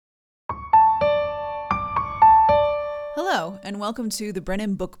Hello, and welcome to the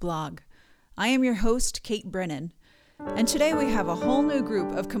Brennan Book Blog. I am your host, Kate Brennan, and today we have a whole new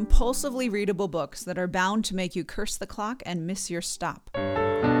group of compulsively readable books that are bound to make you curse the clock and miss your stop.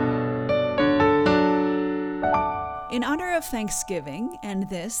 In honor of Thanksgiving, and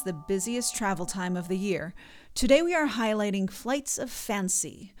this, the busiest travel time of the year, today we are highlighting Flights of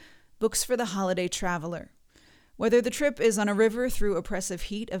Fancy, books for the holiday traveler. Whether the trip is on a river through oppressive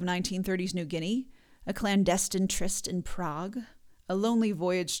heat of 1930s New Guinea, a clandestine tryst in Prague, a lonely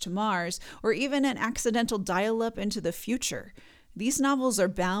voyage to Mars, or even an accidental dial-up into the future, these novels are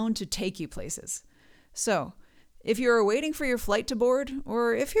bound to take you places. So, if you're waiting for your flight to board,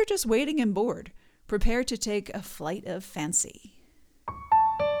 or if you're just waiting and bored, prepare to take a flight of fancy.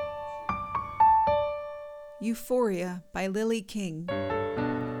 EUPHORIA by Lily King.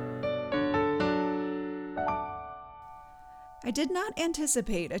 I did not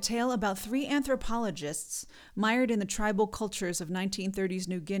anticipate a tale about three anthropologists mired in the tribal cultures of 1930s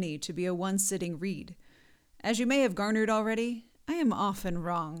New Guinea to be a one-sitting read. As you may have garnered already, I am often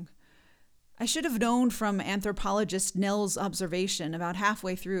wrong. I should have known from anthropologist Nell's observation about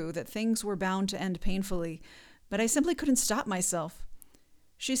halfway through that things were bound to end painfully, but I simply couldn't stop myself.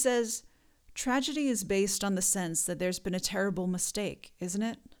 She says, "Tragedy is based on the sense that there's been a terrible mistake, isn't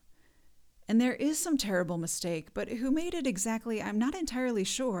it? And there is some terrible mistake, but who made it exactly, I'm not entirely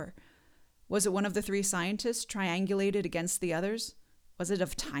sure. Was it one of the three scientists triangulated against the others? Was it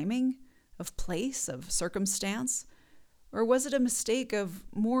of timing, of place, of circumstance? Or was it a mistake of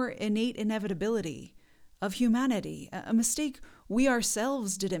more innate inevitability, of humanity, a mistake we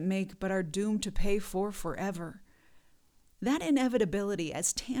ourselves didn't make but are doomed to pay for forever? That inevitability,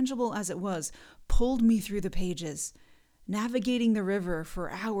 as tangible as it was, pulled me through the pages, navigating the river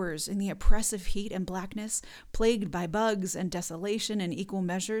for hours in the oppressive heat and blackness, plagued by bugs and desolation in equal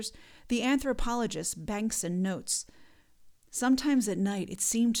measures, the anthropologist banks and notes. Sometimes at night it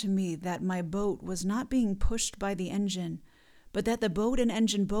seemed to me that my boat was not being pushed by the engine, but that the boat and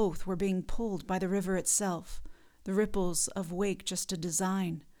engine both were being pulled by the river itself, the ripples of wake just a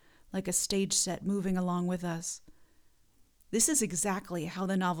design, like a stage set moving along with us. This is exactly how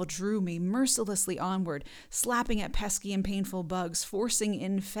the novel drew me mercilessly onward, slapping at pesky and painful bugs, forcing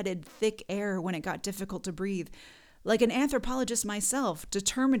in fetid, thick air when it got difficult to breathe. Like an anthropologist myself,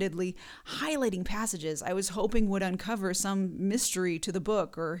 determinedly highlighting passages I was hoping would uncover some mystery to the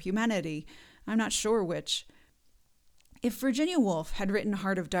book or humanity. I'm not sure which. If Virginia Woolf had written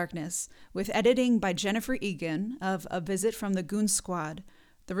Heart of Darkness, with editing by Jennifer Egan of A Visit from the Goon Squad,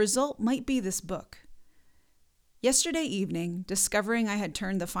 the result might be this book. Yesterday evening, discovering I had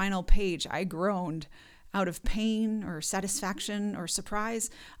turned the final page, I groaned, out of pain or satisfaction or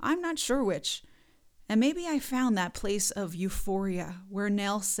surprise, I'm not sure which. And maybe I found that place of euphoria, where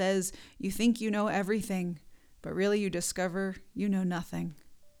Nell says you think you know everything, but really you discover you know nothing.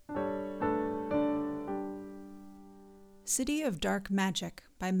 City of Dark Magic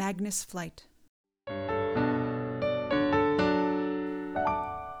by Magnus Flyte.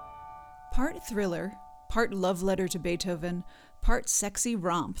 Part thriller, part love letter to Beethoven, part sexy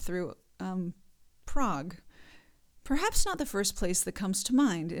romp through, Prague. Perhaps not the first place that comes to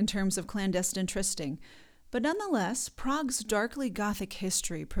mind in terms of clandestine trysting, but nonetheless, Prague's darkly Gothic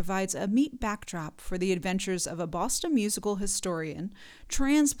history provides a neat backdrop for the adventures of a Boston musical historian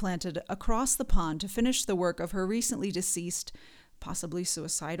transplanted across the pond to finish the work of her recently deceased, possibly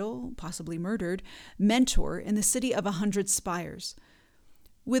suicidal, possibly murdered, mentor in the city of 100 spires.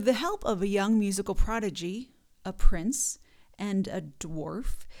 With the help of a young musical prodigy, a prince, and a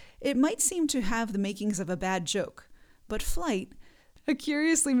dwarf, it might seem to have the makings of a bad joke, but Flyte, a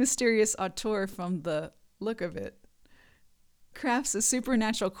curiously mysterious auteur from the look of it, crafts a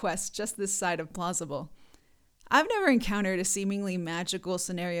supernatural quest just this side of plausible. I've never encountered a seemingly magical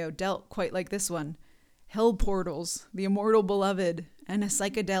scenario dealt quite like this one. Hell portals, the immortal beloved, and a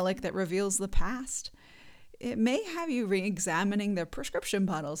psychedelic that reveals the past. It may have you re-examining the prescription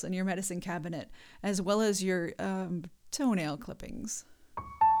bottles in your medicine cabinet, as well as your toenail clippings.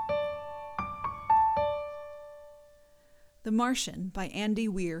 The Martian by Andy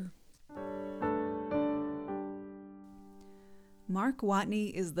Weir. Mark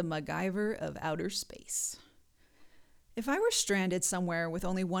Watney is the MacGyver of outer space. If I were stranded somewhere with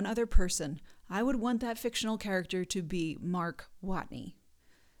only one other person, I would want that fictional character to be Mark Watney.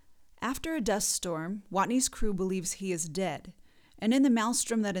 After a dust storm, Watney's crew believes he is dead, and in the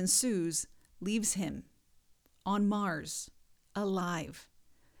maelstrom that ensues, leaves him on Mars, alive.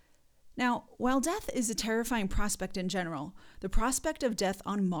 Now, while death is a terrifying prospect in general, the prospect of death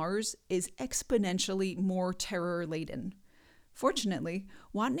on Mars is exponentially more terror-laden. Fortunately,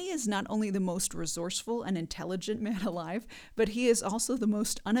 Watney is not only the most resourceful and intelligent man alive, but he is also the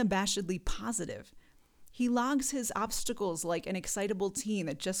most unabashedly positive. He logs his obstacles like an excitable teen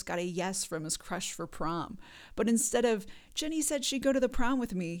that just got a yes from his crush for prom. But instead of, "Jenny said she'd go to the prom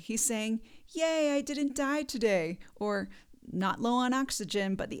with me," he's saying, "Yay, I didn't die today," or "Not low on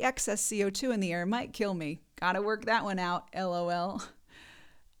oxygen, but the excess CO2 in the air might kill me. Gotta work that one out, LOL."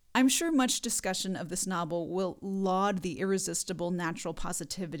 I'm sure much discussion of this novel will laud the irresistible natural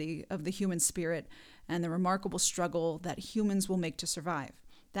positivity of the human spirit and the remarkable struggle that humans will make to survive.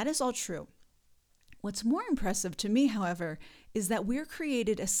 That is all true. What's more impressive to me, however, is that Weir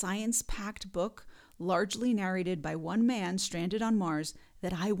created a science-packed book largely narrated by one man stranded on Mars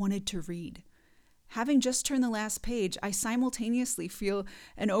that I wanted to read. Having just turned the last page, I simultaneously feel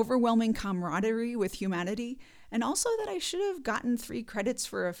an overwhelming camaraderie with humanity, and also that I should have gotten 3 credits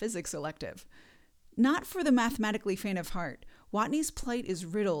for a physics elective. Not for the mathematically faint of heart, Watney's plight is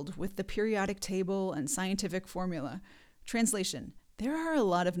riddled with the periodic table and scientific formula. Translation: there are a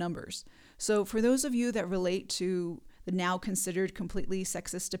lot of numbers. So for those of you that relate to the now considered completely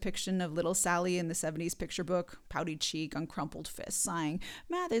sexist depiction of little Sally in the 70s picture book, pouty cheek, uncrumpled fist, sighing,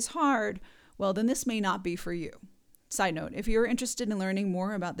 "Math is hard," well, then this may not be for you. Side note, if you're interested in learning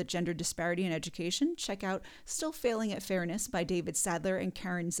more about the gender disparity in education, check out Still Failing at Fairness by David Sadler and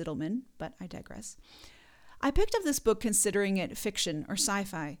Karen Zittelman, but I digress. I picked up this book considering it fiction or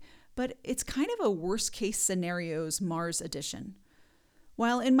sci-fi, but it's kind of a worst-case scenarios Mars edition.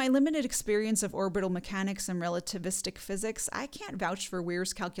 While in my limited experience of orbital mechanics and relativistic physics, I can't vouch for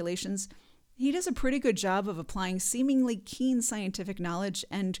Weir's calculations, he does a pretty good job of applying seemingly keen scientific knowledge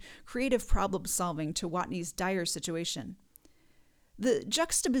and creative problem solving to Watney's dire situation. The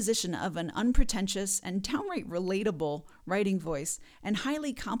juxtaposition of an unpretentious and downright relatable writing voice and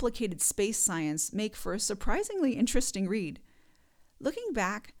highly complicated space science make for a surprisingly interesting read. Looking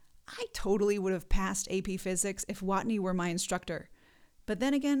back, I totally would have passed AP Physics if Watney were my instructor. But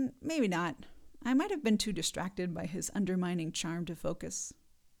then again, maybe not. I might have been too distracted by his undermining charm to focus.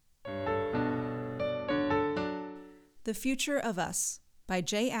 The Future of Us by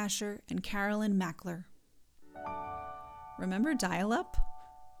Jay Asher and Carolyn Mackler. Remember dial-up?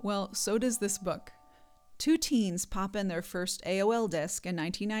 Well, so does this book. 2 teens pop in their first AOL disk in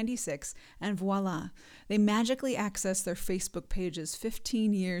 1996, and voila, they magically access their Facebook pages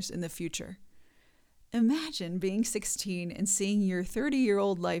 15 years in the future. Imagine being 16 and seeing your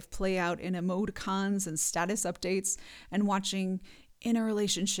 30-year-old life play out in emoticons and status updates, and watching "in a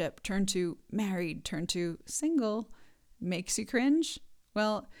relationship" turn to "married" turn to "single." Makes you cringe?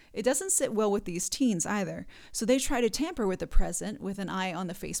 Well, it doesn't sit well with these teens either, so they try to tamper with the present with an eye on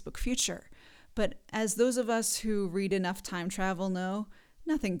the Facebook future. But as those of us who read enough time travel know,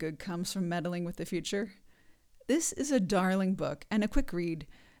 nothing good comes from meddling with the future. This is a darling book and a quick read.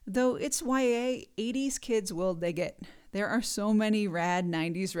 Though it's YA, 80s kids will dig it. There are so many rad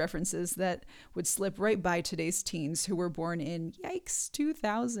 90s references that would slip right by today's teens who were born in, yikes,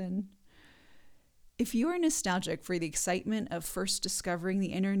 2000. If you are nostalgic for the excitement of first discovering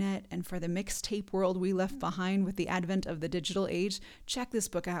the internet and for the mixtape world we left behind with the advent of the digital age, check this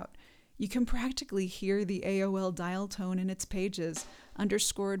book out. You can practically hear the AOL dial tone in its pages,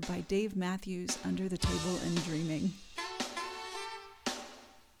 underscored by Dave Matthews' Under the Table and Dreaming.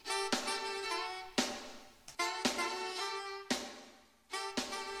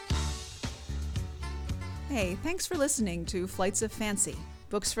 Hey, thanks for listening to Flights of Fancy,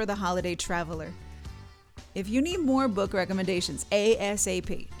 Books for the Holiday Traveler. If you need more book recommendations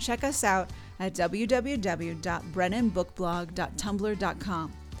ASAP, check us out at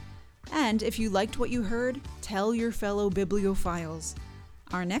www.brennanbookblog.tumblr.com. And if you liked what you heard, tell your fellow bibliophiles.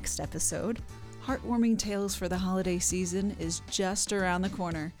 Our next episode, Heartwarming Tales for the Holiday Season, is just around the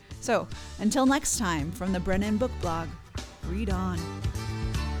corner. So, until next time, from the Brennan Book Blog, read on.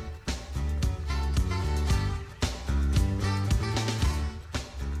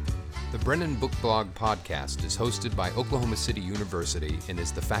 The Brennan Book Blog Podcast is hosted by Oklahoma City University and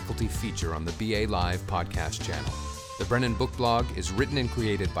is the faculty feature on the BA Live podcast channel. The Brennan Book Blog is written and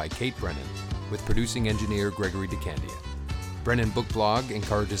created by Kate Brennan, with producing engineer Gregory DeCandia. Brennan Book Blog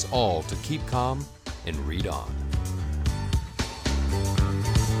encourages all to keep calm and read on.